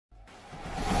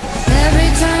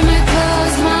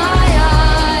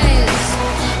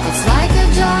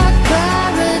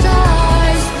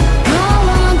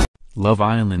Love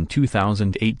Island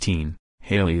 2018,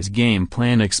 Hayley's game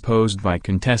plan exposed by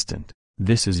contestant,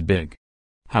 this is big.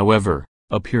 However,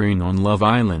 appearing on Love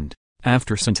Island,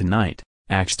 Aftersun tonight,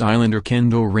 Islander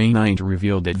Kendall Rae Knight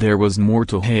revealed that there was more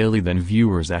to Hayley than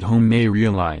viewers at home may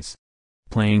realize.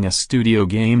 Playing a studio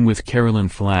game with Caroline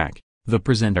Flack, the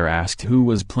presenter asked who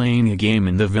was playing a game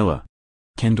in the villa.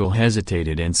 Kendall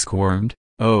hesitated and squirmed,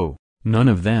 "Oh, none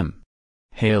of them.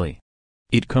 Hayley."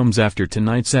 It comes after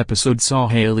tonight's episode saw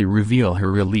Hayley reveal her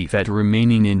relief at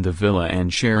remaining in the villa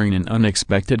and sharing an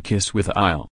unexpected kiss with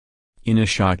Isle. In a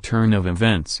shock turn of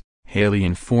events, Hayley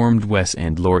informed Wes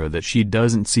and Laura that she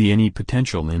doesn't see any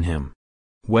potential in him.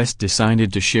 Wes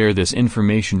decided to share this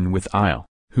information with Isle,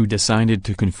 who decided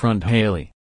to confront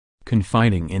Hayley.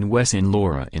 Confiding in Wes and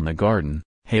Laura in the garden,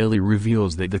 Hayley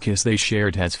reveals that the kiss they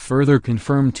shared has further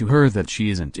confirmed to her that she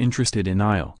isn't interested in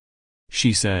Isle.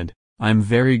 She said, "I'm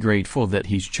very grateful that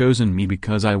he's chosen me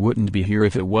because I wouldn't be here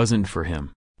if it wasn't for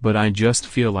him, but I just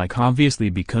feel like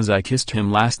obviously because I kissed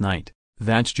him last night,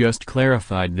 that's just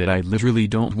clarified that I literally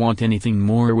don't want anything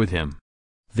more with him.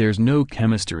 There's no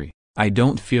chemistry, I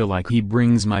don't feel like he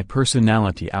brings my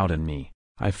personality out in me,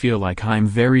 I feel like I'm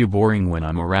very boring when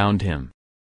I'm around him.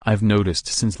 I've noticed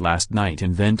since last night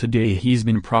and then today he's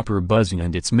been proper buzzing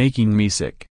and it's making me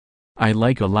sick. I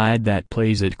like a lad that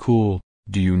plays it cool,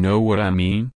 do you know what I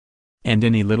mean? And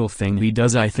any little thing he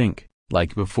does I think,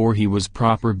 like before he was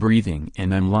proper breathing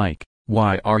and I'm like,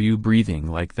 why are you breathing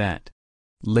like that?"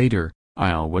 Later,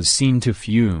 Isle was seen to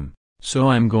fume, "So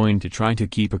I'm going to try to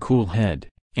keep a cool head,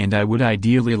 and I would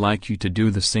ideally like you to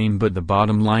do the same, but the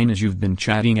bottom line is you've been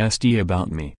chatting st about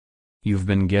me. You've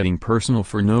been getting personal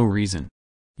for no reason.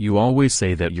 You always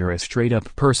say that you're a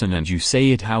straight-up person and you say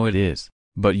it how it is,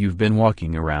 but you've been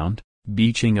walking around,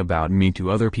 beaching about me to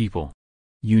other people.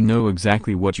 You know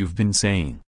exactly what you've been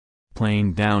saying."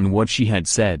 Playing down what she had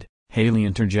said, Hayley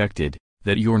interjected,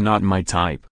 "That you're not my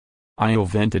type." Isle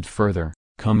vented further,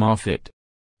 "Come off it.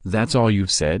 That's all you've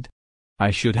said?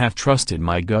 I should have trusted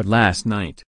my gut last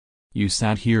night. You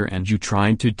sat here and you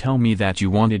tried to tell me that you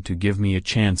wanted to give me a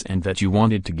chance and that you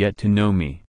wanted to get to know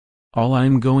me. All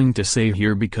I'm going to say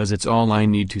here, because it's all I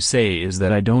need to say, is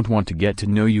that I don't want to get to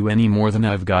know you any more than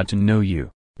I've got to know you.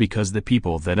 Because the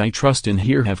people that I trust in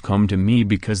here have come to me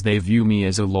because they view me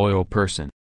as a loyal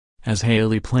person." Has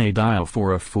Hayley played Isle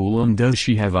for a fool, and does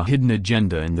she have a hidden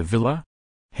agenda in the villa?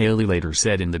 Hayley later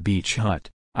said in the beach hut,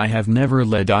 "I have never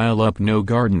led Isle up no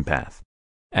garden path.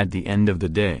 At the end of the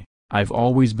day, I've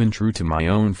always been true to my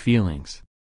own feelings.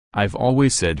 I've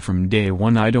always said from day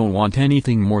one I don't want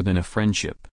anything more than a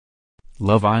friendship."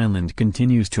 Love Island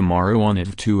continues tomorrow on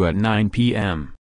Aftersun at 9 p.m.